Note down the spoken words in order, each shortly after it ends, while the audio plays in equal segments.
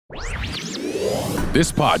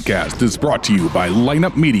This podcast is brought to you by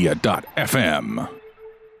lineupmedia.fm.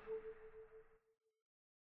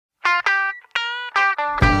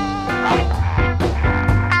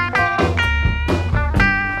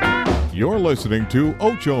 You're listening to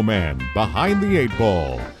Ocho Man Behind the Eight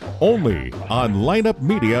Ball, only on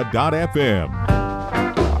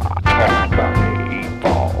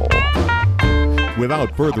lineupmedia.fm.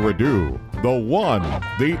 Without further ado, the one,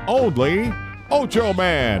 the only Ocho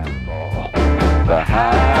Man.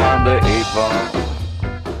 Behind the Eight Ball.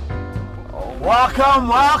 Welcome,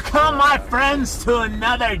 my friends, to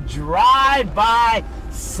another drive-by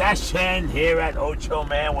session here at Ocho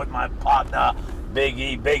Man with my partner, Big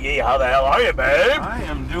E. Big E, how the hell are you, babe? I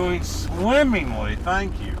am doing swimmingly,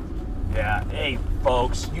 thank you. Yeah, hey,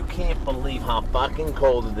 folks, you can't believe how fucking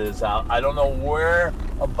cold it is out. I don't know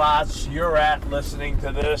whereabouts you're at listening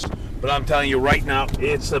to this, but I'm telling you right now,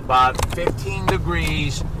 it's about 15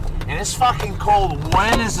 degrees, and it's fucking cold.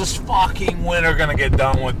 When is this fucking winter gonna get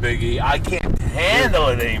done with, Big E? I can't handle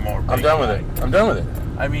it anymore, Big I'm done with it.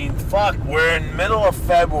 I mean, fuck, we're in middle of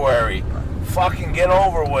February. Fucking get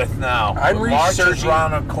over with now. March is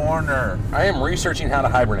around the corner. I am researching how to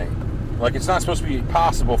hibernate. Like, it's not supposed to be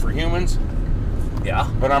possible for humans. Yeah.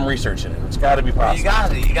 But I'm researching it. It's got to be possible. You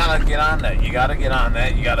gotta get on that. You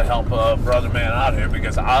gotta help brother man out here,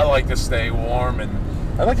 because I like to stay warm, and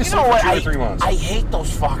I like to stay for 2 or 3 months. I hate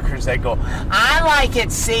those fuckers that go, I like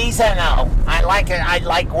it seasonal. I like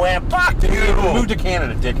wearing. Fuck you. Move to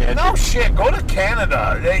Canada, dickhead. No shit. Go to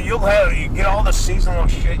Canada. You get all the seasonal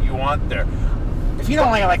shit you want there. If you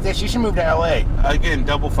don't like it like this, you should move to LA. Again,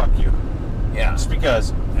 double fuck you. Yeah. Just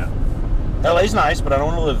because. Yeah. LA's nice, but I don't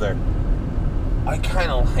want to live there. I kind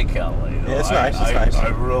of like LA, though. Yeah, it's nice. It's nice. I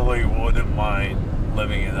really wouldn't mind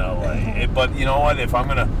living in LA. But you know what? If I'm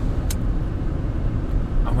gonna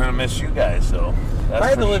miss you guys, though. If I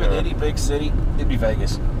had to live in any big city, it'd be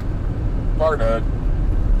Vegas. Bar done.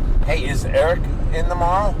 Hey, is Eric in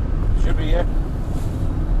tomorrow? Should be, yeah.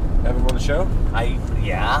 Have him on the show?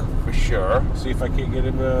 Yeah, for sure. See if I can't get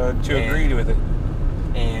him to agree with it.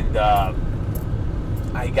 And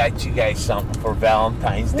I got you guys something for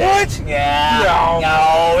Valentine's Day. What? Yeah.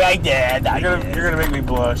 No, I did. You're gonna make me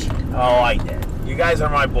blush. Oh, I did. You guys are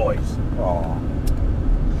my boys. Aw.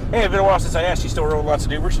 Hey, it's been a while since I asked. You still rolling lots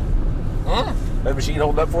of dubers? That machine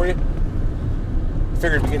hold up for you?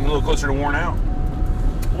 Figured it'd be getting a little closer to worn out.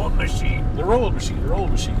 What machine? The roll machine.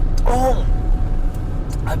 Oh,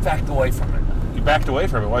 I backed away from it. You backed away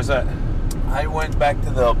from it. Why is that? I went back to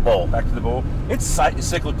the bowl. Back to the bowl. It's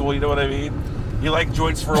cyclical. You know what I mean? You like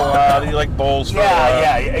joints for a while, then you like bowls for a while.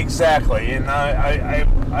 Yeah, exactly. And I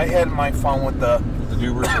had my fun with the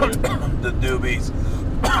dubers, the doobies.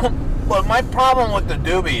 But my problem with the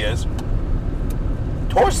doobie is,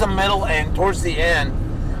 towards the middle and towards the end,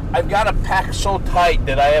 I've got to pack so tight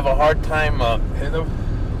that I have a hard time.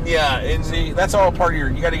 Yeah, and see, that's all part of you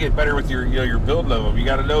got to get better with your building of them. You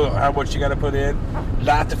got to know how much you got to put in,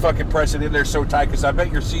 not to fucking press it in there so tight, because I bet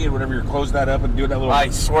you're seeing whenever you're closing that up and doing that little. I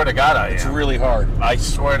swear to God I am. It's really hard. I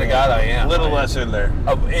swear to God I am. A little less in there.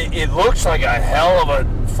 It looks like a hell of a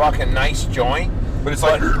fucking nice joint. But it's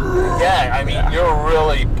like, yeah, I mean, you're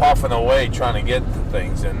really puffing away trying to get to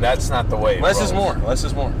things, and that's not the way it Less rolls. is more. Less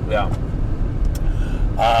is more. Yeah.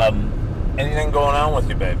 Anything going on with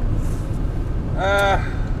you, babe? I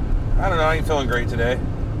don't know. I ain't feeling great today.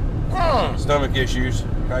 Stomach issues.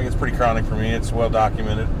 It's pretty chronic for me. It's well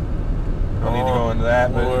documented. Don't need to go into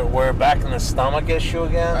that. But we're back in the stomach issue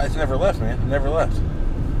again? It's never left, man. Never left.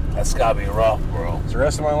 That's got to be rough, bro. It's the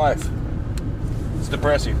rest of my life. It's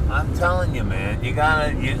depressing. I'm telling you, man. You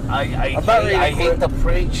gotta. I hate to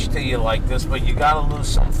preach to you like this, but you gotta lose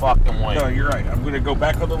some fucking weight. No, you're right. I'm gonna go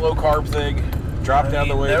back on the low carb thing. Drop down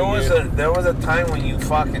the weight. There was a time when you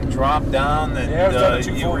fucking dropped down and I was down to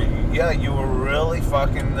 240. you were really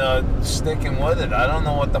fucking sticking with it. I don't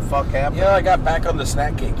know what the fuck happened. Yeah, I got back on the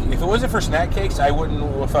snack cake. If it wasn't for snack cakes, I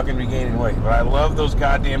wouldn't fucking be gaining weight. But I love those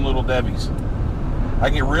goddamn little Debbies.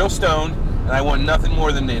 I get real stoned, and I want nothing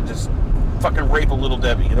more than to just fucking rape a little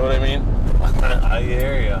Debbie. You know what I mean? I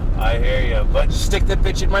hear you. But stick that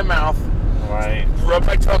bitch in my mouth. Right. Rub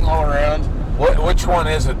my tongue all around. Which one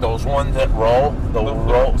is it? Those ones that roll? The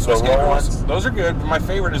roll ones? Those are good, but my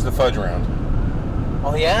favorite is the fudge round.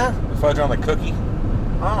 Oh, yeah? The fudge on the cookie.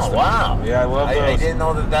 Oh, wow. Yeah, I love those. I didn't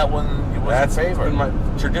know that one was your favorite.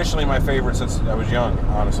 Been traditionally my favorite since I was young,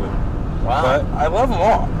 honestly. Wow. But I love them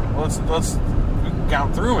all. Let's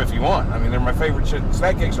count through them if you want. I mean, they're my favorite shit.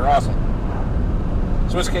 Snack cakes are awesome.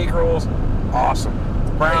 Swiss cake rolls, awesome.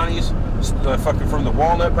 Brownies, fucking from the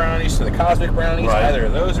walnut brownies to the cosmic brownies, right. Either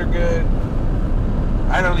of those are good.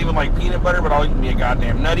 I don't even like peanut butter, but I'll eat me a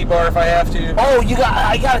goddamn Nutty Bar if I have to. Oh,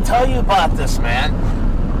 I gotta tell you about this, man.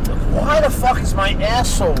 Why the fuck is my ass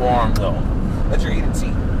so warm, though? That's your heated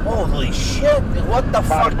seat. Holy shit! What the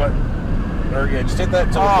fuck? Or yeah, just hit that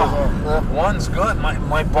until it goes off. One's good.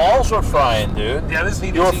 My balls were frying, dude. Yeah, this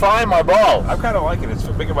heated You were seat. frying my balls. I'm kind of liking it. It's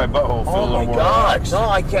making my butthole feel a Oh little my more god! relaxed. No,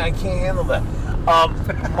 I can't handle that.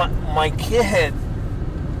 My kid,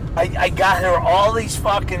 I got her all these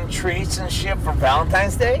fucking treats and shit for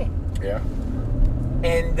Valentine's Day, Yeah.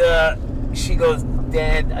 and she goes,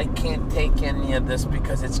 Dad, I can't take any of this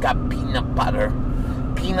because it's got peanut butter.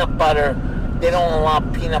 Peanut butter. They don't allow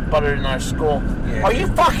peanut butter in our school. Yeah. Are you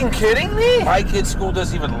fucking kidding me? My kid's school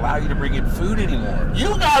doesn't even allow you to bring in food anymore. You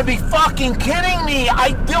gotta be fucking kidding me.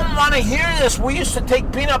 I don't want to hear this. We used to take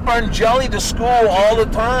peanut butter and jelly to school all the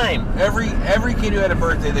time. Every kid who had a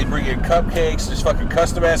birthday, they'd bring in cupcakes, just fucking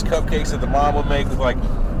custom-ass cupcakes that the mom would make with, like,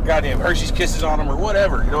 goddamn Hershey's Kisses on them or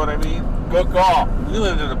whatever. You know what I mean? Good call. We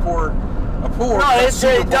lived in a poor. No,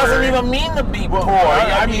 it doesn't even mean to be poor.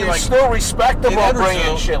 I I mean, mean, it's like, still respectable in bringing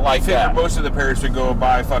Edwardsville, shit like I figure that. most of the parents would go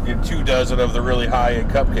buy fucking 2 dozen of the really high-end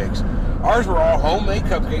cupcakes. Ours were all homemade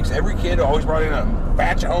cupcakes. Every kid always brought in a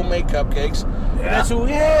batch of homemade cupcakes. And that's what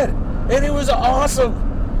we had. And it was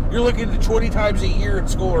awesome. You're looking at 20 times a year at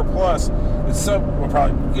school or plus. And some will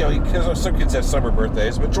probably, you know, because some kids have summer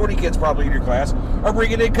birthdays, but 20 kids probably in your class are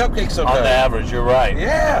bringing in cupcakes sometimes. On average, you're right.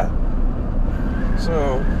 Yeah.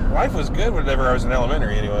 So life was good whenever I was in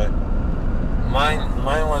elementary, anyway. Mine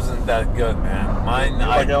wasn't that good, man. Mine, You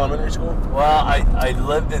like elementary school? well, I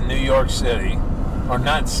lived in New York City, or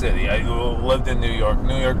not city. I lived in New York,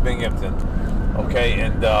 Binghamton. Okay,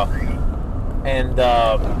 and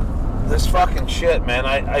this fucking shit, man.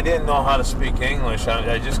 I didn't know how to speak English.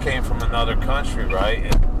 I just came from another country,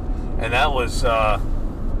 right? And that was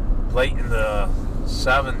late in the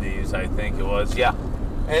 70s, I think it was. Yeah.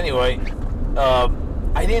 Anyway.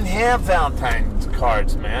 I didn't have Valentine's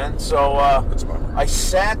cards, man. So That's a bummer. I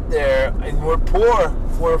sat there, and we're a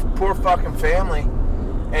poor fucking family.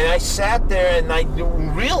 And I sat there and I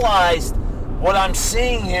realized what I'm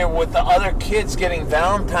seeing here with the other kids getting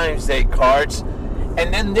Valentine's Day cards.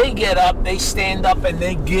 And then they get up, they stand up, and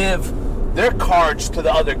they give their cards to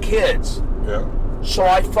the other kids. Yeah. So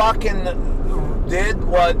I fucking did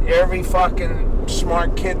what every fucking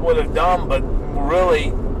smart kid would have done, but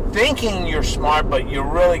really thinking you're smart, but you're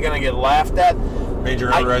really going to get laughed at. Made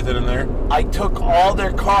your own right then and there? I took all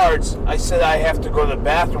their cards. I said I have to go to the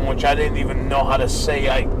bathroom, which I didn't even know how to say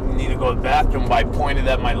I need to go to the bathroom, but I pointed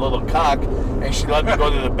at my little cock, and she let me go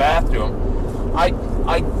to the bathroom. I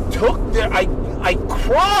took their... I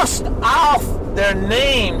crossed off their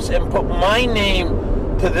names and put my name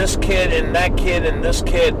to this kid and that kid and this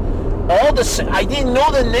kid. All the same. I didn't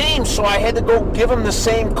know the names, so I had to go give him the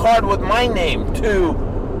same card with my name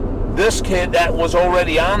to this kid that was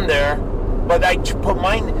already on there. But I put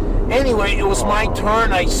mine. Anyway, it was my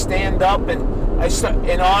turn. I stand up and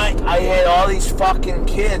I had all these fucking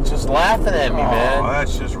kids just laughing at me, man.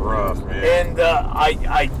 That's just rough, man. And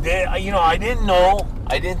I didn't know.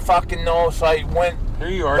 I didn't fucking know, so I went Here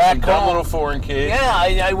you are, back some dumb home. little foreign kid.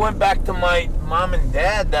 Yeah, I went back to my mom and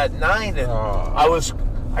dad that night, and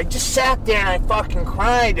I just sat there and I fucking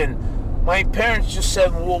cried, and my parents just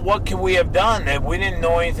said, well, what could we have done? And we didn't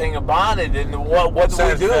know anything about it, and what did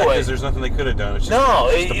we do? Because there's nothing they could have done. It's just, No,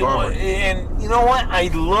 it's a bummer. and you know what? I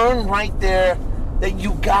learned right there that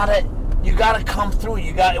you gotta come through.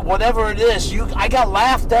 You got whatever it is. I got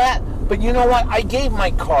laughed at, but you know what? I gave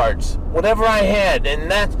my cards, whatever I had,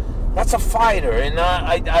 and that's a fighter. And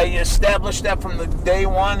I established that from the day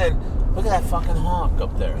one. And look at that fucking hawk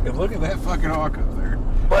up there. And look at that fucking hawk up there.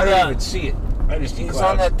 But, I didn't even see it. I just see He's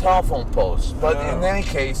clouds. on that telephone post. But in any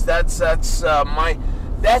case, I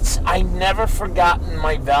never forgotten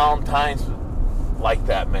my Valentine's like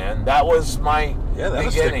that, man. That was my That'll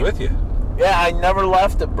beginning. stick with you. Yeah, I never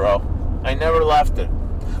left it, bro. I never left it.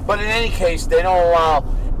 But in any case, they don't allow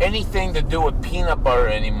anything to do with peanut butter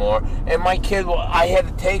anymore. And my kid, I had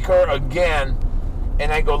to take her again,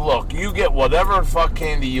 and I go, look, you get whatever fuck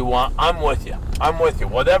candy you want. I'm with you.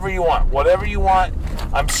 Whatever you want.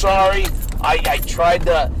 I'm sorry. I tried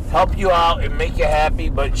to help you out and make you happy,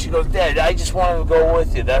 but she goes, Dad, I just wanted to go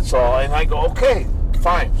with you. That's all. And I go, okay,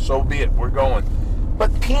 fine. So be it. We're going.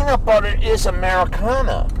 But peanut butter is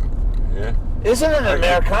Americana. Yeah. Isn't it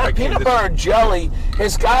Americana? Peanut butter jelly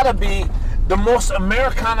has got to be the most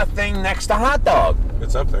Americana thing next to hot dog.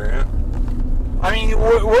 It's up there, yeah. I mean,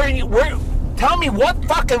 tell me what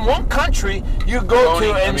fucking one country you go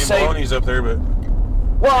to and say... bologna's up there, but...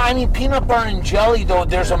 Well, I mean, peanut butter and jelly, though,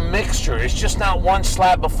 there's a mixture. It's just not one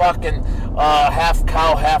slab of fucking half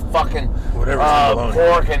cow, half fucking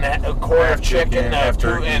pork and a quarter of chicken, half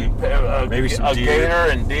turkey, and maybe some a deer.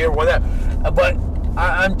 gator and deer, whatever. But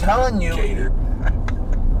I'm telling you, Gator.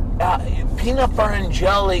 peanut butter and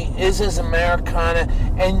jelly is Americana,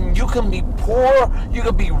 and you can be poor, you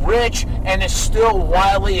can be rich, and it's still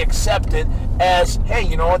widely accepted as, hey,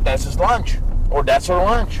 you know what, that's his lunch, or that's her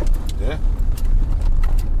lunch. Yeah.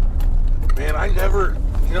 Man, I never.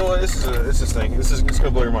 You know what? This is thing. It's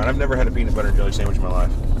gonna blow your mind. I've never had a peanut butter and jelly sandwich in my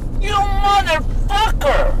life. You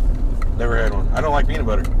motherfucker! Never had one. I don't like peanut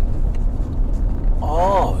butter.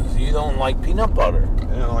 Oh, you don't like peanut butter?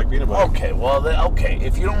 I don't like peanut butter. Okay, well, okay.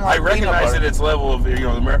 If you don't like I recognize peanut butter, at its level of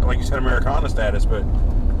like you said, Americana status, but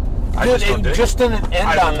I dude, just don't dig it just didn't end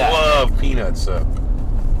I on that. love peanuts. So.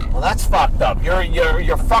 Well, that's fucked up.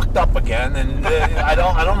 You're fucked up again, and I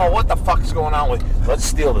don't know what the fuck's going on with. Let's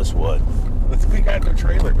steal this wood. Let's we got the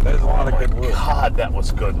trailer. That is a lot of good wood. God, that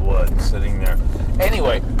was good wood sitting there.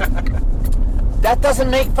 Anyway, that doesn't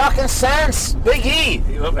make fucking sense, Big E.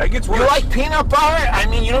 That gets worse. You like peanut butter? I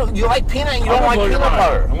mean, you like peanut. You don't like peanut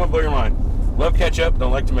butter. I'm gonna blow your mind. Love ketchup.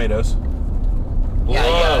 Don't like tomatoes.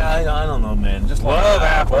 I don't know, man. Just love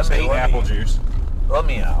apples. Hate apple juice. Let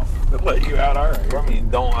me out. Let you out, all right. I mean,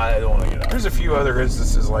 I don't want to get out. There's a few other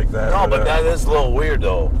instances like that. No, but that is a little weird,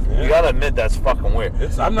 though. Yeah. You gotta admit that's fucking weird.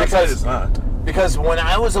 I'm not saying it's not. Because when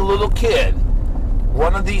I was a little kid,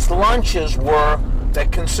 one of these lunches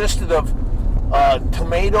that consisted of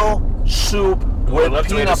tomato soup with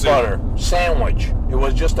peanut butter sandwich. It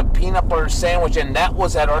was just a peanut butter sandwich, and that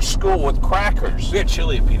was at our school with crackers. We had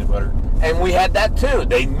chili and peanut butter. And we had that too.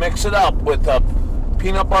 They mix it up with a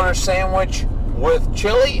peanut butter sandwich with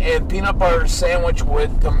chili and peanut butter sandwich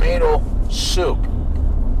with tomato soup.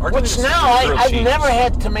 Which now, I've never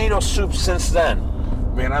had tomato soup since then.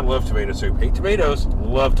 Man, I love tomato soup. Hate tomatoes,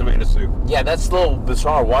 love tomato soup. Yeah, that's a little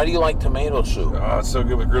bizarre. Why do you like tomato soup? Oh, it's so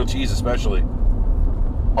good with grilled cheese especially.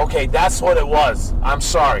 Okay, that's what it was. I'm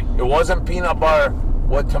sorry. It wasn't peanut butter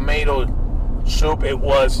with tomato soup. It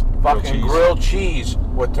was fucking grilled cheese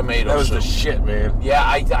with tomato soup. That was the shit, man. Yeah,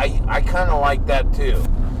 I kind of like that too.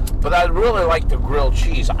 But I really like the grilled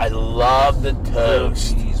cheese. I love the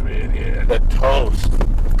toast. Grilled cheese, man, yeah. The toast.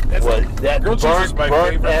 That grilled cheese is my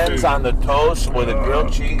burnt favorite ends food. on the toast with a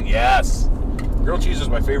grilled cheese. Yes. Grilled cheese was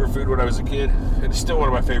my favorite food when I was a kid. It's still one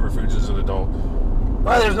of my favorite foods as an adult.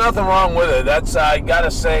 Well, there's nothing wrong with it. That's I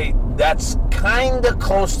gotta say that's kind of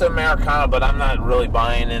close to Americana, but I'm not really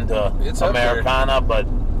buying into Americana. But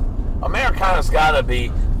Americana's gotta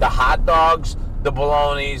be the hot dogs, the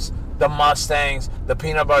bolognas, the Mustangs, the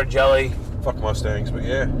peanut butter jelly. Fuck Mustangs, but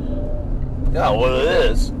yeah. Yeah, well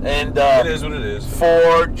it is. And it is what it is.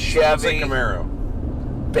 Ford, Chevy, It's like Camaro.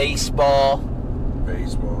 baseball.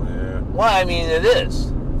 Baseball, yeah. Well, I mean it is.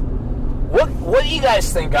 What do you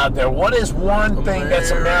guys think out there? What is one thing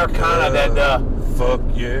that's Americana that fuck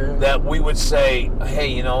yeah, that we would say, hey,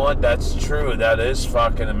 you know what? That's true. That is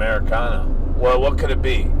fucking Americana. Well, what could it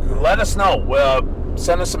be? Let us know. Well,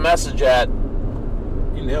 send us a message at.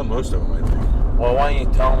 You nailed most of them, I think. Well, why don't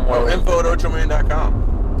you tell them where?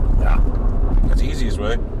 info@ochoman.com. Yeah. That's the easiest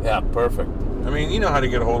way. Yeah, perfect. I mean, you know how to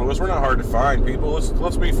get a hold of us. We're not hard to find, people.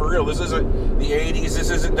 Let's be for real. This isn't the 80s.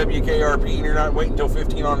 This isn't WKRP, and you're not waiting until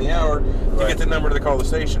 15 on the hour to get the number to call the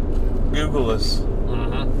station. Google us.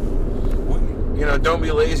 Don't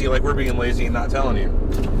be lazy like we're being lazy and not telling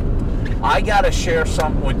you. I got to share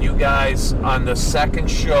something with you guys on the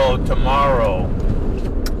second show tomorrow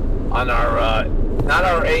on our, not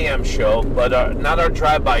our AM show, but not our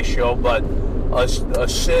drive-by show, but a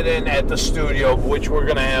sit-in at the studio, which we're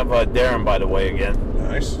going to have Darren, by the way, again.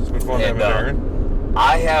 Nice. It's been fun having Darren.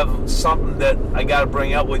 I have something that I got to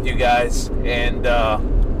bring up with you guys, and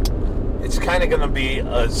it's kind of going to be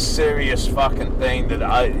a serious fucking thing that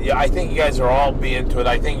I think you guys are all be into it.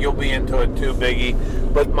 I think you'll be into it too, Biggie.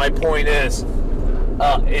 But my point is,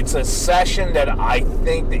 it's a session that I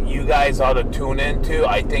think that you guys ought to tune into.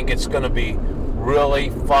 I think it's going to be really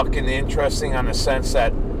fucking interesting on the sense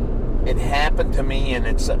that it happened to me, and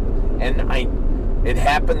it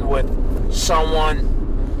happened with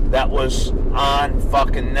someone that was on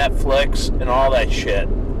fucking Netflix and all that shit.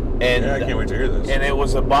 And yeah, I can't wait to hear this. And it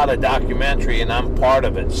was about a documentary, and I'm part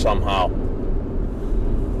of it somehow.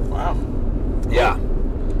 Wow. Yeah.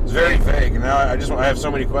 It's very vague. Now I have so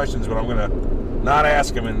many questions, but I'm gonna not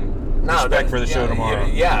ask them in respect for the show tomorrow.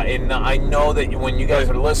 Yeah, and I know that when you guys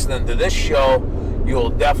are listening to this show, you'll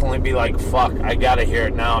definitely be like, fuck, I gotta hear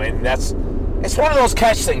it now. And it's one of those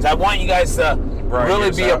catch things. I want you guys to Brian really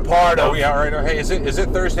gets be a out. part of. Oh, yeah, all right. Hey, is it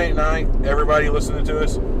Thursday night? Everybody listening to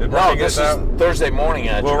us? Did No, Brian get this us is out? Thursday morning,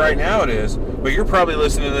 actually. Well, right now it is. But you're probably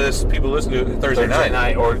listening to this. People listen to it Thursday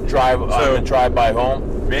night. or drive on the drive by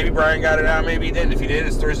home. Maybe Brian got it out. Maybe he didn't. If he did,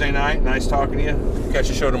 it's Thursday night. Nice talking to you. Catch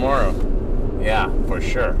the show tomorrow. Yeah, for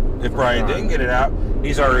sure. If Brian didn't get it out,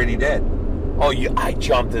 he's already dead. Oh, I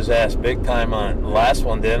jumped his ass big time on the last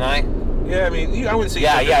one, didn't I? Yeah, I mean, I wouldn't say.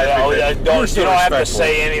 Yeah. You don't have to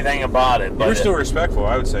say anything about it. But You're still respectful,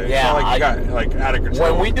 I would say. Yeah, it's not like you got like out of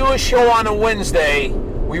control. When we do a show on a Wednesday,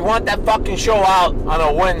 we want that fucking show out on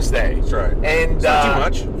a Wednesday. That's right. And it's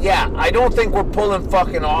not too much. Yeah, I don't think we're pulling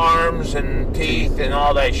fucking arms and teeth and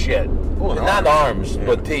all that shit. Not arms,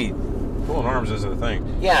 but teeth. Pulling arms isn't a thing.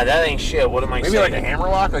 Yeah, that ain't shit. What am I saying? Maybe like a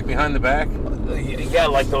hammerlock, like behind the back. Yeah,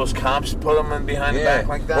 like those cops put them in behind the back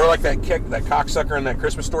like that. Or like that cocksucker in that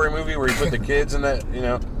Christmas Story movie where he put the kids in that,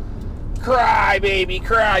 cry, baby,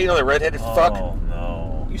 cry. You know, the redheaded fuck. Oh,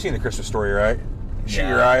 no. You seen the Christmas Story, right? Shoot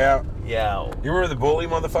your eye out. Yeah. You remember the bully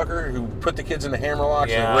motherfucker who put the kids in the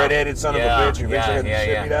hammerlocks? Yeah. The redheaded son of a bitch who eventually had the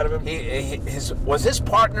shit beat out of him? Was his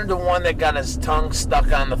partner the one that got his tongue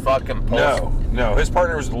stuck on the fucking post? No. His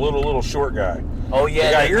partner was the little short guy. Oh, yeah.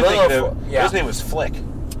 The guy you're thinking of, his name was Flick.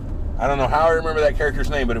 I don't know how I remember that character's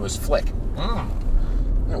name, but it was Flick.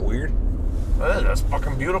 Isn't that weird? That's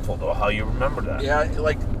fucking beautiful, though, how you remember that. Yeah,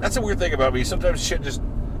 like, that's a weird thing about me. Sometimes shit just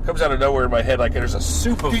comes out of nowhere in my head. Like, there's a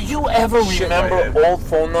soup of Do you ever remember old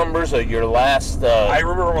phone numbers of your last... I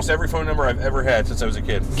remember almost every phone number I've ever had since I was a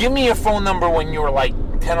kid. Give me your phone number when you were like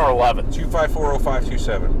 10 or 11.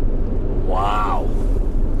 2540527. Wow.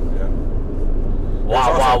 Yeah.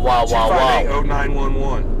 Wow.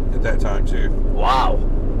 2580911 at that time, too. Wow.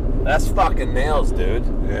 That's fucking nails, dude.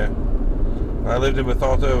 Yeah. I lived in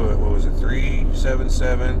Bethalto, what was it,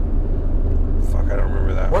 377? Fuck, I don't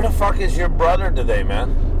remember that. Where the fuck is your brother today,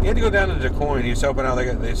 man? He had to go down to DeCoin. He was helping out.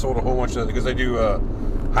 They sold a whole bunch of, because they do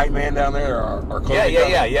Hype Man down there, our clothing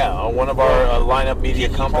company. Yeah. One of our lineup media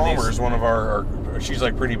Kiki companies. Palmer's one of our, she's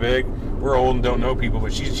like pretty big. We're old and don't know people,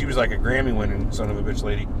 but she was like a Grammy winning son of a bitch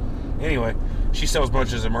lady. Anyway, she sells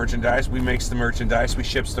bunches of merchandise. We makes the merchandise. We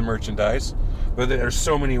ships the merchandise. But there's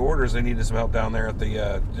so many orders, they needed some help down there at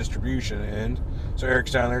the distribution end. So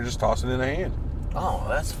Eric's down there just tossing in a hand. Oh,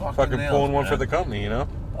 that's fucking nails, pulling one man. for the company,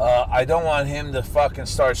 I don't want him to fucking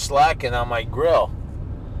start slacking on my grill.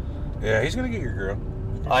 Yeah, he's going to get your grill.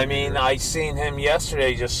 I mean, I seen him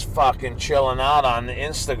yesterday just fucking chilling out on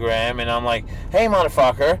Instagram, and I'm like, hey,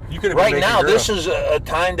 motherfucker, right now, this is a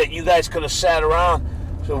time that you guys could have sat around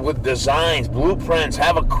with designs, blueprints,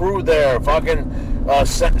 have a crew there, fucking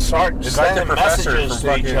start sending messages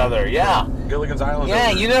to each other. Yeah. Gilligan's Island.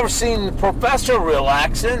 Yeah, you never seen the Professor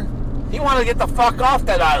relaxing. He wanted to get the fuck off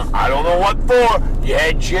that island. I don't know what for. You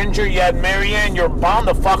had Ginger, you had Marianne, you're bound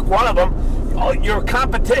to fuck one of them. Your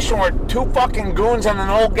competition were two fucking goons and an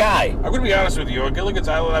old guy. I'm going to be honest with you. On Gilligan's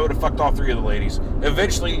Island, I would have fucked all three of the ladies.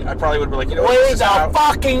 Eventually, I probably would have been like, wait a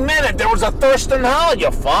fucking minute. There was a Thurston Howell,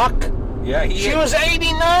 you fuck. Yeah, she was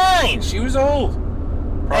 89. She was old.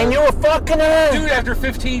 Probably. And you were fucking her. Dude, after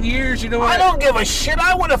 15 years, you know what? I don't give a shit.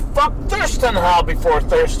 I would have fucked Thurston Howell before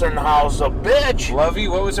Thurston Howell's a bitch. Lovey,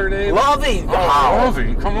 what was her name? Lovey.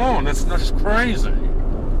 Lovey, come on. That's crazy.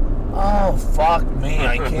 Oh, fuck me.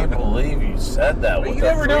 I can't believe you said that. You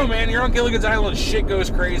never know, man. You're on Gilligan's Island, shit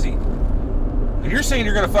goes crazy. If you're saying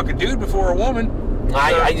you're going to fuck a dude before a woman...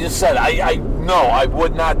 I just said, no, I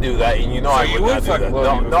would not do that, and you know I would not do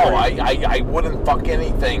that. No, I wouldn't fuck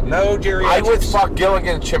anything. No, Jerry. I would fuck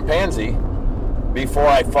Gilligan chimpanzee before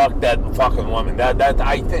I fuck that fucking woman. That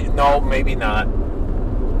I think, no, maybe not.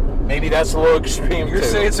 Maybe that's a little extreme. You're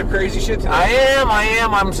saying some crazy shit tonight. I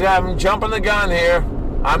am. I'm jumping the gun here.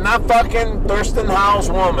 I'm not fucking Thurston Howell's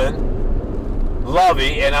woman,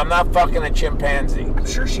 Lovey, and I'm not fucking a chimpanzee. I'm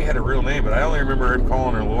sure she had a real name, but I only remember him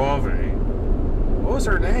calling her Lovey. What was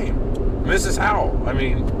her name? Mrs. Howell. I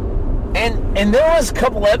mean... And there was a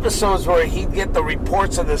couple episodes where he'd get the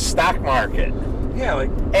reports of the stock market. Yeah, like...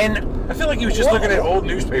 And I feel like he was just looking at old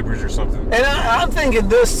newspapers or something. And I'm thinking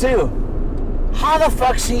this, too. How the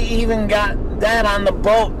fuck's he even got that on the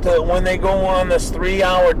boat when they go on this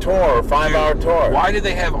 3-hour tour or 5-hour tour? Why did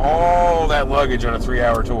they have all that luggage on a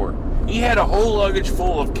 3-hour tour? He had a whole luggage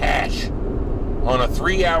full of cash on a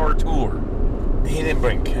 3-hour tour. He didn't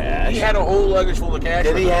bring cash. He had a whole luggage full of cash.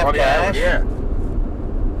 Did he have cash? Yeah.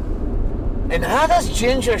 And how does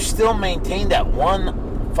Ginger still maintain that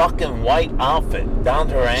one fucking white outfit down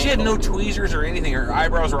to her ankle? She had no tweezers or anything. Her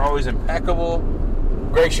eyebrows were always impeccable.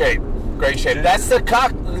 Great shape. That's the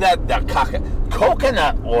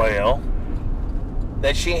coconut oil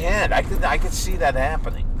that she had. I could see that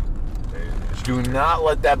happening. Do not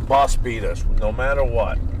let that bus beat us, no matter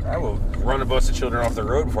what. I will run a bus of children off the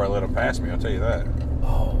road before I let them pass me, I'll tell you that.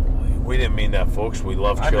 Oh, we didn't mean that, folks. We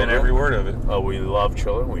love children. I meant every word of it. We love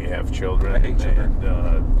children. We have children. I hate children.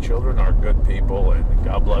 And, children are good people, and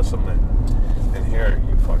God bless them. And here,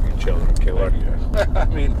 you fucking children killer. I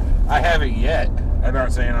mean, I haven't yet. I'm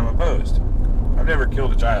not saying I'm opposed. I've never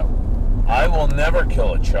killed a child. I will never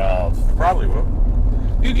kill a child. Probably will.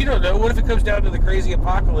 Dude, you don't know. What if it comes down to the crazy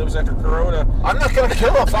apocalypse after Corona? I'm not going to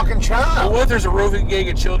kill a fucking child. Well, what if there's a roving gang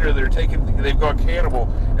of children that are they've gone cannibal,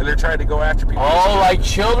 and they're trying to go after people? Oh, like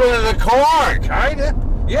Children of the Corn. Kinda.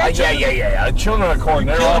 Yeah, yeah. Children of the Corn.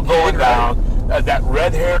 They're all going down. That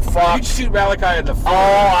red-haired fuck. You'd shoot Malachi in the foot. Oh,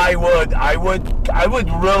 I would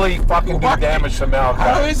really fucking do damage to Malachi.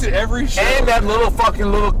 How is it every show? And that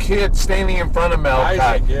little kid standing in front of Malachi.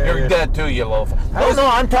 Isaac, You're dead too, you little. No,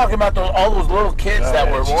 I'm talking about all those little kids that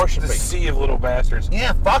were worshiping. The sea of little bastards.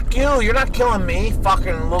 Yeah, fuck you. You're not killing me,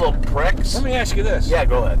 fucking little pricks. Let me ask you this. Yeah,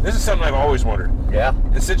 go ahead. This is something I've always wondered. Yeah.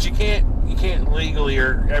 And since you can't legally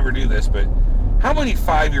or ever do this, but how many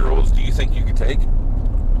 5-year-olds do you think you could take?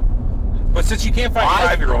 But since you can't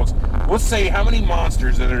fight 5-year-olds, let's say how many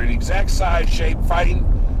monsters that are in exact size, shape, fighting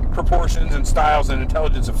proportions and styles and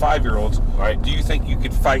intelligence of 5-year-olds, right, do you think you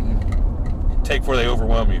could fight and take before they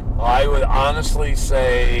overwhelm you? I would honestly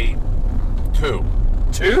say 2.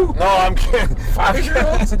 2? No, I'm kidding.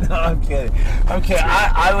 5-year-olds? No, I'm kidding.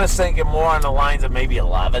 I was thinking more on the lines of maybe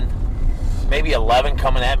 11. Maybe 11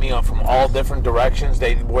 coming at me from all different directions.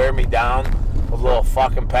 They'd wear me down. Those little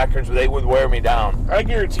fucking peckers, they would wear me down. I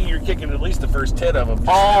guarantee you're kicking at least the first 10 of them.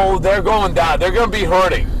 Oh, they're going down. They're going to be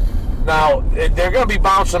hurting. Now, they're going to be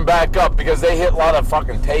bouncing back up because they hit a lot of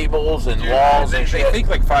fucking tables and walls and shit. They think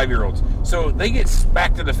like 5-year-olds. So they get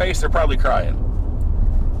smacked in the face, they're probably crying.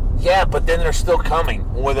 Yeah, but then they're still coming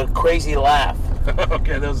with a crazy laugh.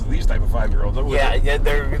 Okay, these type of 5-year-olds. Yeah,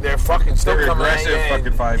 they're fucking still coming. Aggressive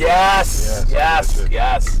fucking 5-year-olds.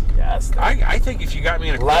 Yes. I think if you got me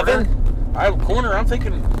in a 11? I'm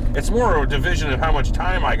thinking it's more of a division of how much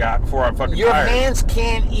time I got before I'm fucking Your tired. hands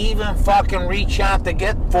can't even fucking reach out to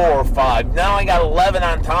get 4 or 5. Now I got 11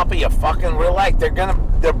 on top of you. Fucking relax.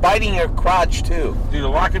 They're biting your crotch too. Dude, a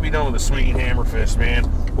lot can be done with a swinging hammer fist, man.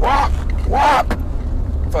 Whop, whop.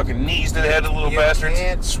 Fucking knees to the head of the little bastards. You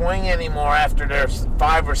can't swing anymore after there's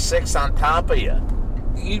 5 or 6 on top of you.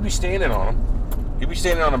 You'd be standing on them. You'd be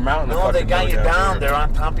standing on a mountain. No, they got you down. They're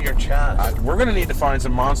on top of your chest. We're going to need to find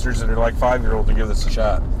some monsters that are like 5-year-olds and give this a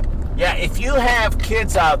shot. Yeah, if you have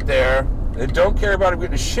kids out there that don't care about them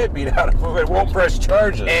getting the shit beat out of them, it won't press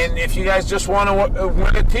charges. And if you guys just want to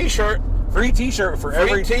win a T-shirt, free T-shirt for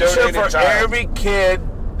every T-shirt for child. every kid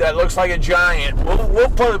that looks like a giant.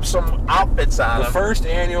 We'll put some outfits on them. The first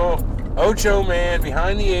annual Ocho Man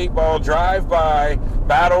Behind the 8 Ball Drive-By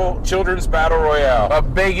Children's Battle Royale.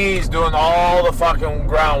 But Big E's doing all the fucking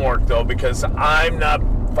groundwork though, because I'm not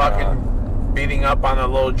fucking beating up on a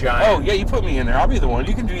little giant. Oh yeah, you put me in there. I'll be the one.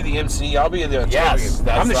 You can be the MC. I'll be the champion.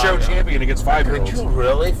 I'm the show champion against 5-year-olds. Could you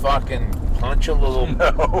really fucking punch a little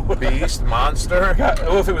beast monster?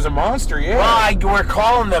 Well, if it was a monster, yeah. Well, we're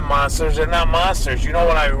calling them monsters. They're not monsters. You know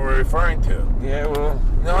what I'm referring to. Yeah, well.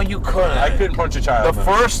 No, you couldn't. I couldn't punch a child. The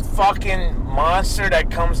first fucking monster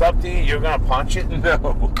that comes up to you, you're going to punch it?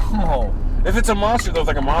 No. Oh. If it's a monster, though, with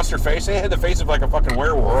like a monster face, they had the face of like a fucking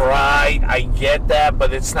werewolf. Right, I get that,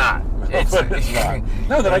 but it's not. It's not.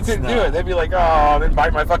 No, then I couldn't do it. They'd be like, oh, then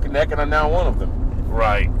bite my fucking neck, and I'm now one of them.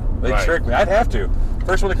 Right. They trick me. I'd have to.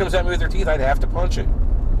 First one that comes at me with their teeth, I'd have to punch it.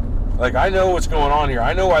 Like, I know what's going on here.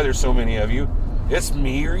 I know why there's so many of you. It's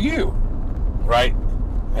me or you. Right.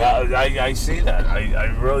 Yeah, I see that. I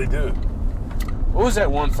really do. What was that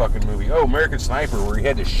one fucking movie? Oh, American Sniper, where he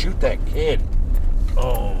had to shoot that kid.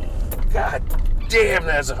 Oh, god damn,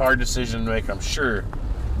 that's a hard decision to make, I'm sure.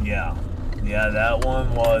 Yeah, that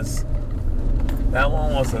one was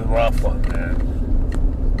a rough one,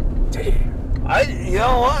 man. Damn. You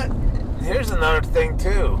know what? Here's another thing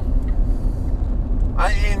too.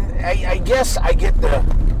 I guess I get the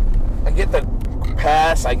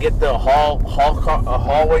pass. I get the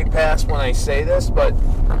hallway pass when I say this, but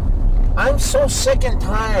I'm so sick and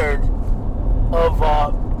tired of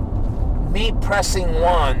me pressing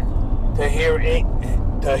 1 to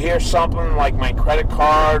hear something like my credit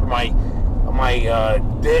card, my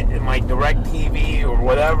direct TV or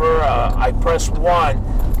whatever. I press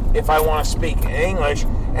 1 if I want to speak English,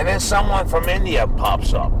 and then someone from India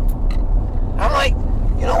pops up. I'm like,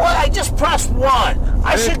 you know what? I just pressed 1.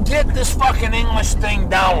 I should get this fucking English thing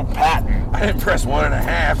down pat. I didn't press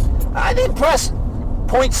 1.5. I didn't press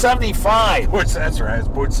 0.75. That's right. It's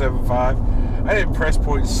 0.75. I didn't press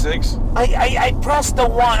point 6. I pressed the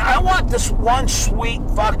 1. I want this one sweet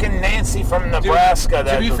fucking Nancy from Nebraska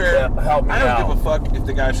that to be fair, help me out. I don't give a fuck if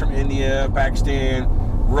the guy's from India, Pakistan,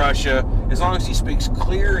 Russia, as long as he speaks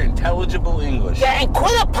clear, intelligible English. Yeah, and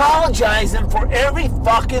quit apologizing for every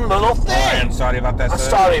fucking little thing. I am sorry about that, I'm sir.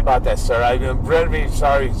 sorry about that, sir. I'm very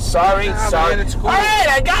sorry. Sorry. Man, it's cool. All right,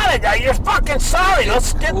 I got it. You're fucking sorry.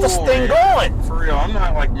 Let's get this thing going. For real, I'm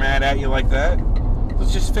not like mad at you like that.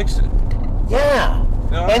 Let's just fix it. Yeah.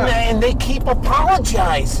 No, and they keep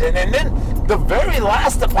apologizing. And then the very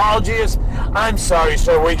last apology is, I'm sorry,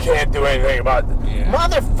 sir, we can't do anything about it. Yeah.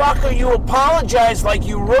 Motherfucker, you apologize like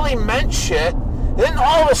you really meant shit. Then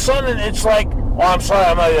all of a sudden it's like, oh, I'm sorry,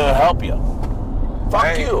 I'm not going to help you.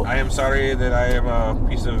 Fuck you. I am sorry that I am a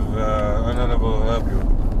piece of unable to help you.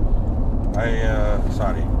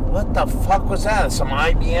 Sorry. What the fuck was that? Some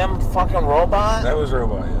IBM fucking robot? That was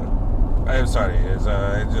robot, yeah. I am sorry. It's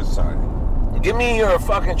just sorry. Give me your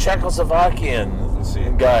fucking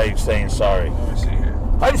Czechoslovakian guy saying sorry. Let me see here.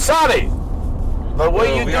 I'm sorry. The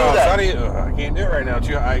way you do that. Sorry, I can't do it right now.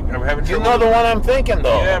 I'm having trouble. You know the one I'm thinking,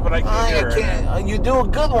 though. Yeah, but I can't do it right now. You do a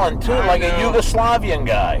good one, too, like a Yugoslavian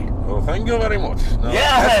guy. Well, thank you very much. No,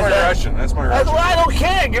 Yeah, that's my Russian. That's my Russian. I don't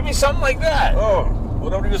care. Give me something like that. Oh,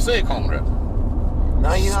 whatever you say, comrade.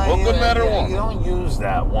 No, you don't use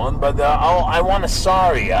that one, but I want a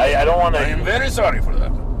sorry. I don't want to. I am very sorry for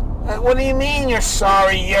that. What do you mean you're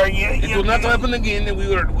sorry? It will not happen again, and we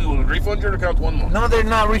will refund your account 1 month. No, they're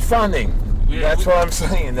not refunding. That's what I'm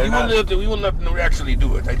saying. We will not actually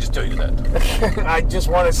do it. I just tell you that. I just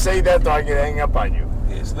want to say that so I can hang up on you.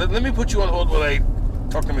 Yes. Let me put you on hold while I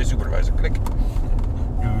talk to my supervisor. Click.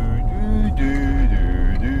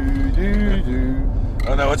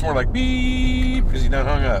 Oh no, it's more like beep because he's not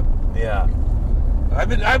hung up. Yeah. I've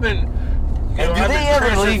been. And do they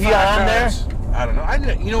ever leave you on there? I don't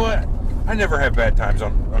know. You know what? I never have bad times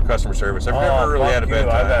on customer service. I've never really had a bad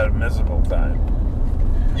time. I've had a miserable time.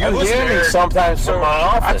 You hear me sometimes from my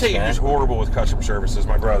office. I tell you, who's horrible with customer service is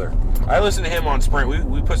my brother. I listened to him on Sprint.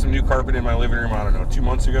 We put some new carpet in my living room. I don't know, 2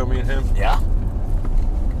 months ago, me and him. Yeah.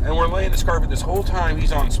 And we're laying this carpet. This whole time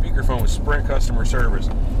he's on speakerphone with Sprint customer service.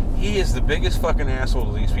 He is the biggest fucking asshole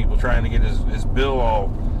to these people trying to get his bill all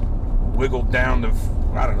wiggled down to,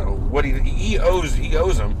 I don't know what he owes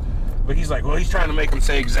them. But he's like, well, he's trying to make them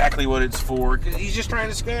say exactly what it's for. He's just trying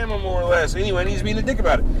to scam them more or less. Anyway, and he's being a dick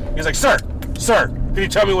about it. He's like, sir, can you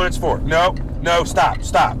tell me what it's for? No, stop.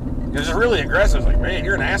 He's just really aggressive. It's like, man,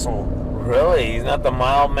 you're an asshole. Really? He's not the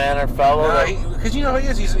mild-mannered fellow? No, because you know he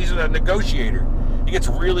is. He's a negotiator. He gets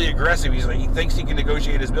really aggressive. He thinks he can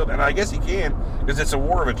negotiate his bill. And I guess he can, because it's a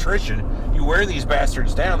war of attrition. You wear these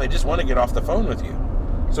bastards down, they just want to get off the phone with you.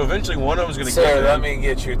 So eventually one of them's going to get Sir, let me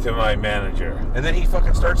get you to my manager. And then he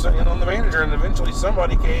fucking starts in on the manager, and eventually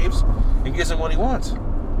somebody caves and gives him what he wants.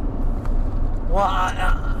 Well,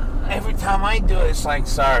 every time I do it, it's like,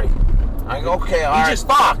 sorry. I go, okay, all right,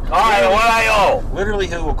 fuck. All right, what I owe? Literally,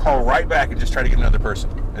 he will call right back and just try to get another person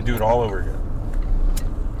and do it all over again.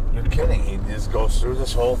 You're kidding. He just goes through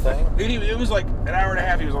this whole thing? Dude, it was like an hour and a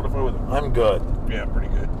half he was on the phone with him. I'm good. Yeah, pretty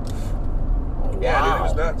good. Wow. Yeah, dude, it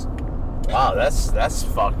was nuts. Wow, that's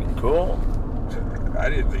fucking cool. I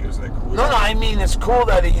didn't think it was that cool. No, I mean it's cool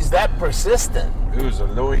that he's that persistent. It was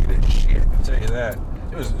annoying as shit, I'll tell you that.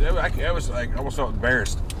 I was like, almost felt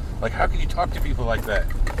embarrassed. Like, how can you talk to people like that?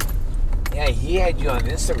 Yeah, he had you on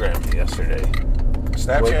Instagram yesterday.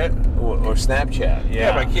 Snapchat? Or Snapchat,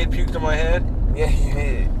 yeah. Yeah, my kid puked on my head.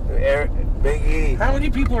 Yeah, Big E. How many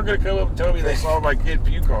people are going to come up and tell me they saw my kid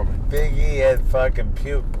puke on me? Big E had fucking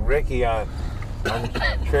puke. Ricky on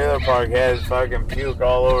Trailer Park had fucking puke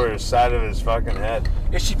all over the side of his fucking head.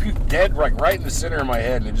 Yeah, she puked dead right in the center of my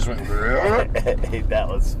head, and it just went... Hey, that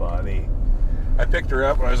was funny. I picked her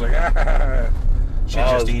up, and I was like, ah.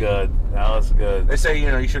 That was good. They say,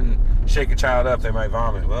 you shouldn't shake a child up, they might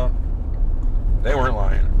vomit. Well, they weren't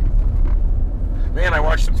lying. Man, I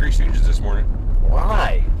watched some Three Stooges this morning.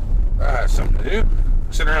 Why? Something to do.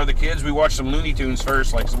 Sitting around with the kids, we watched some Looney Tunes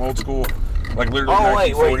first, like some old school, like literally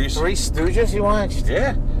 1940s. Wait, Three Stooges you watched?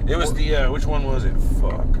 Yeah. It was which one was it?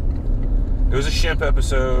 Fuck. It was a Shemp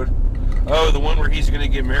episode. Oh, the one where he's going to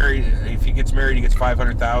get married. If he gets married, he gets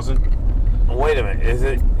 $500,000. Wait a minute. Is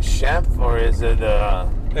it Shemp or is it...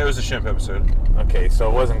 It was a Shemp episode. Okay, so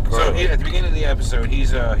it wasn't correct. So at the beginning of the episode,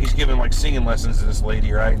 he's giving like singing lessons to this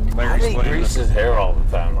lady, right? And Larry's How did he grease his hair all the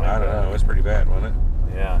time? I don't know. It was pretty bad, wasn't it?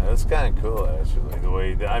 Yeah, it was kind of cool actually. The way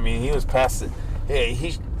he did. I mean, he was past it. Hey,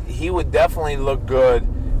 he would definitely look good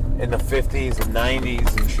in the 50s and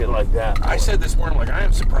 90s and shit like that. I said this morning, like, I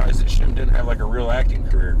am surprised that Shim didn't have like a real acting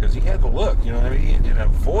career because he had the look. You know what I mean? He didn't have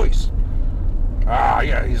a voice.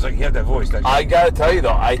 Yeah, he's like, he had that voice. I gotta tell you though,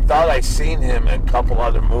 I thought I seen him in a couple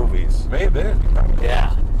other movies. May have been.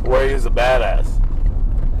 Yeah, where he was a badass.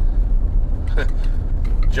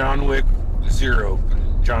 John Wick 0.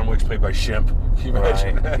 John Wick's played by Shemp. Can you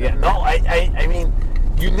imagine? Right. Yeah, no, I mean,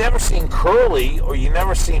 you never seen Curly or you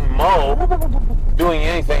never seen Mo doing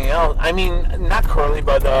anything else. I mean, not Curly,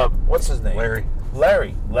 but what's his name?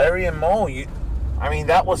 Larry and Mo. I mean,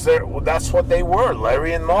 that's what they were,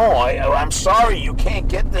 Larry and Mo. I'm sorry, you can't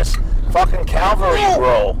get this fucking cavalry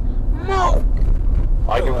role. No.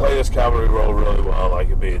 I can play this cavalry role really well. I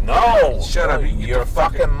could be. No. Shut up. You're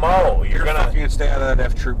fucking Mo. You're gonna fucking stay out of that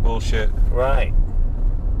F Troop bullshit. Right.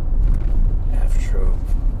 F Troop.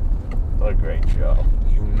 What a great show.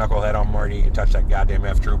 You knucklehead on Marty. You touch that goddamn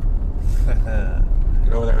F Troop.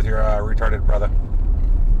 Get over there with your retarded brother.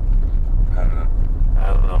 I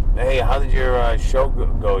don't know. Hey, how did your show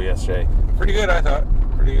go yesterday? Pretty good, I thought.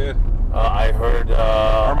 Pretty good. I heard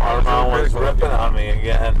Armand was ripping on me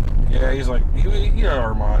again. Yeah, he's like, you know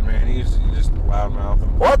Armand, man. He's just loudmouthing.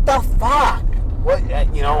 What the fuck? What?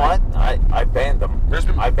 You know what? I banned him.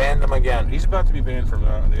 I banned him again. He's about to be banned from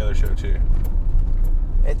the other show too.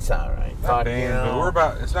 It's all right. Not banned, but we're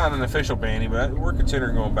about. It's not an official banning, but we're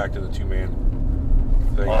considering going back to the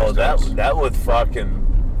 2-man thing. Oh, that would fucking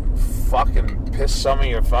piss some of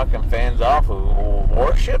your fucking fans off who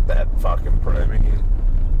worship that fucking prick. I mean,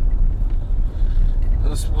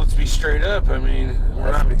 let's be straight up. I mean,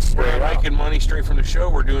 we're not making money straight from the show.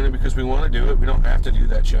 We're doing it because we want to do it. We don't have to do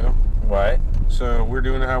that show. Right. So we're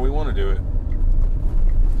doing it how we want to do it.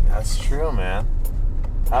 That's true, man.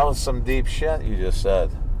 That was some deep shit you just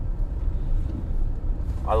said.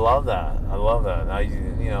 I love that. I'm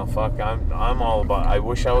all about. I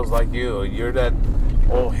wish I was like you. You're that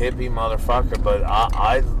old hippie motherfucker, but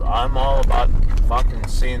I'm all about fucking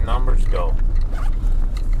seeing numbers go.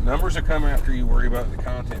 Numbers are coming after you worry about the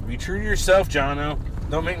content. Be true to yourself, Jono.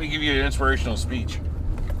 Don't make me give you an inspirational speech.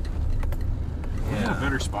 Yeah. A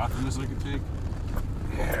better spot than this I could take?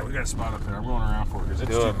 Yeah, we got a spot up there. I'm going around for it because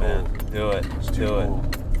it's too cool. Man. Do it. It's too cool.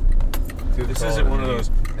 This cool isn't one of those,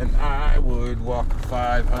 and I would walk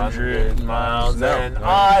 500 miles. No, and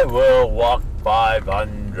I will walk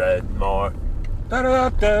 500 more.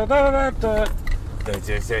 Da-da-da-da-da-da.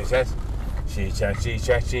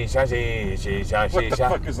 What the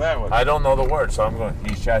fuck is that one? I don't know the word, so I'm going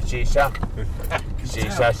shisha.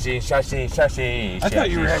 I thought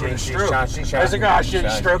you were having a stroke. I was like, oh shit,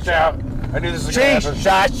 he's stroked out. I knew this was going to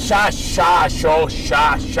happen.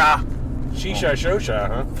 Shisha shosha,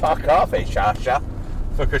 huh? Fuck off, shasha.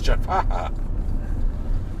 Fuck a shot.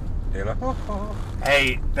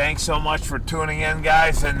 Hey, thanks so much for tuning in,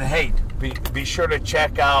 guys. And hey, be sure to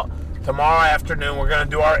check out tomorrow afternoon. We're going to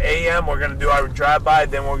do our AM. We're going to do our drive-by.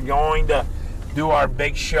 Then we're going to do our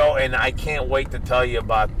big show. And I can't wait to tell you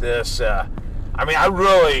about this. I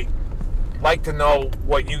really like to know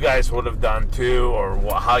what you guys would have done too, or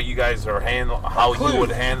how you guys are how you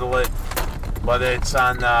would handle it. But it's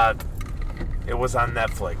on. It was on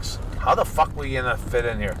Netflix. How the fuck were you gonna fit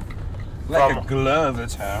in here? Like a glove,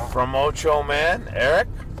 that's how. From Ocho Man, Eric?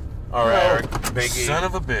 Eric, Biggie. Son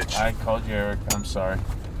of a bitch. I called you Eric, I'm sorry.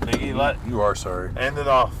 Biggie, you are sorry. End it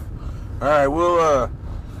off. Alright, we'll, at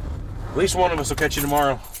least one of us will catch you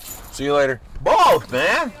tomorrow. See you later. Both,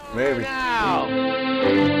 man. Maybe.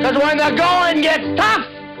 Because when the going gets tough,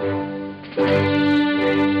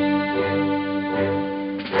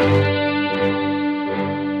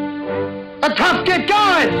 the tough get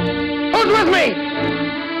going. Who's with me?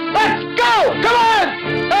 Let's go! Come on!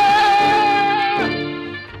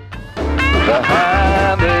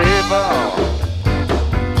 Behind the eight ball,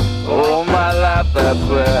 all my life that's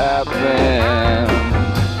where I've been.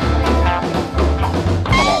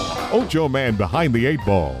 Ocho Man Behind the 8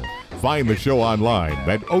 Ball. Find the show online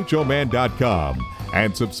at ochoman.com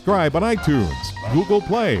and subscribe on iTunes, Google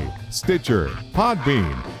Play, Stitcher,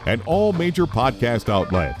 Podbean, and all major podcast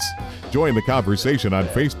outlets. Join the conversation on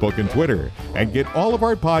Facebook and Twitter and get all of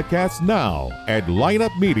our podcasts now at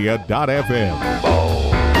lineupmedia.fm.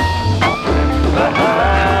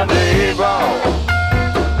 Behind the eight ball,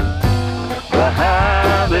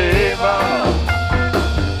 behind the eight ball,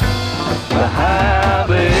 behind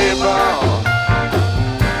the eight ball,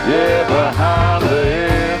 yeah, behind the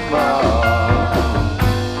eight ball.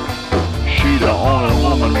 She the only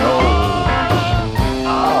woman knows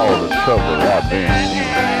all the trouble I've been in.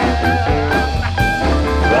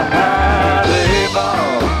 Behind the eight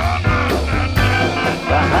ball,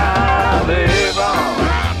 behind the eight ball.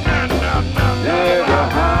 Yeah,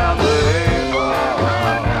 behind the eight ball,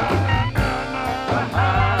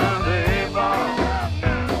 behind the eight ball,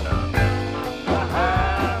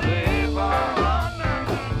 behind the eight ball.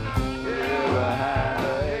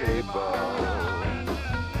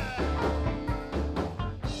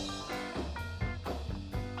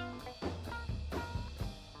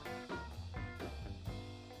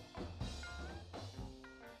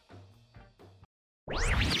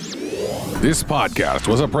 This podcast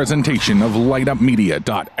was a presentation of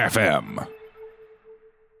LightUpMedia.fm.